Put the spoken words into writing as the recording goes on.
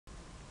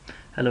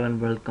Hello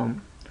and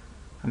welcome.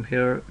 I'm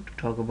here to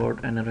talk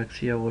about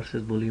anorexia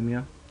versus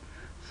bulimia.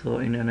 So,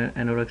 in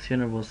anorexia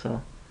nervosa,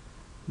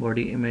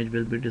 body image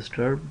will be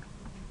disturbed.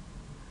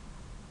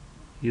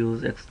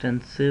 Use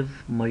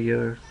extensive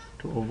measures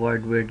to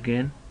avoid weight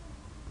gain,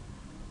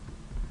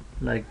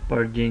 like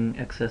purging,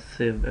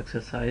 excessive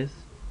exercise.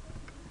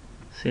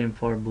 Same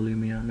for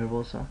bulimia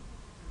nervosa.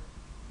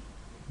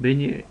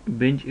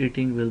 Binge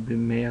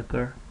eating may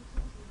occur.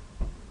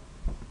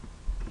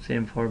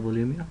 Same for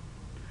bulimia.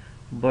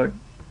 But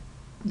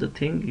the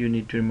thing you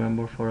need to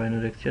remember for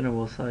anorexia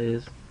nervosa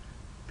is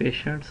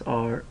patients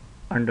are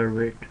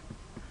underweight,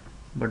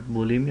 but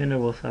bulimia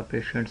nervosa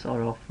patients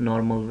are of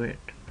normal weight.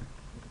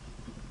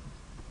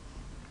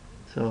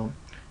 So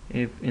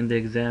if in the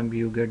exam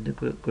you get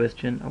the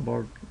question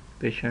about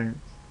patient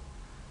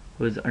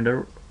who is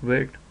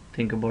underweight,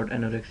 think about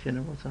anorexia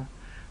nervosa,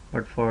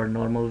 but for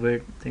normal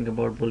weight, think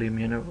about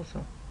bulimia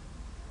nervosa.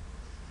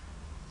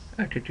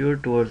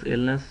 Attitude towards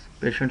illness: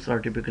 patients are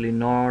typically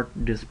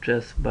not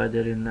distressed by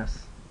their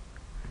illness.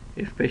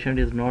 If patient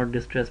is not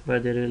distressed by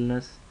their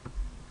illness,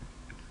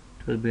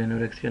 it will be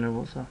anorexia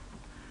nervosa.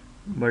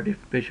 But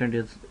if patient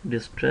is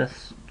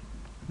distressed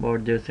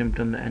about their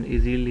symptoms and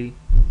easily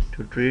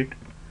to treat,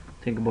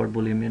 think about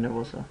bulimia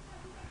nervosa.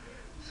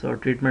 So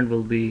treatment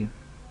will be,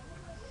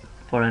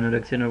 for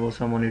anorexia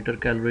nervosa, monitor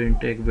calorie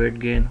intake, weight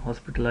gain,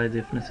 hospitalize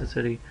if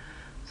necessary,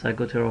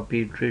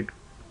 psychotherapy, treat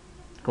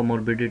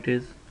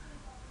comorbidities.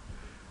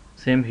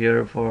 Same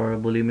here for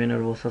bulimia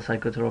nervosa,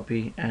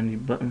 psychotherapy,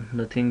 and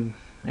the thing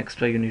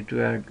extra you need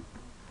to add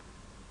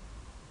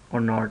or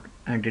not,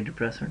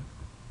 antidepressant.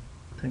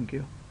 Thank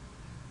you.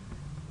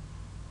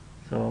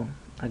 So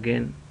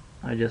again,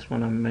 I just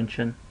want to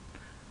mention,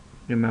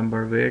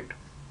 remember weight: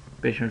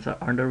 patients are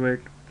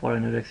underweight for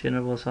anorexia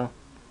nervosa,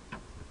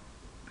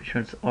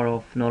 patients are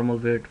of normal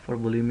weight for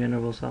bulimia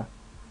nervosa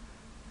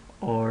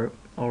or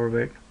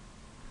overweight.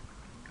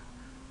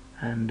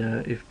 And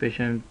if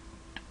patient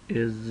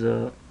is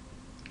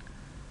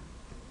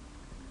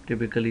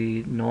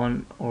typically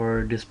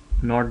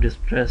not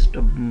distressed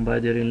by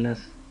their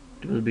illness,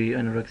 it will be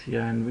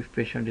anorexia, and if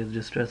patient is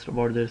distressed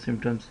about their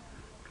symptoms,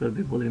 it will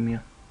be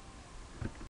bulimia.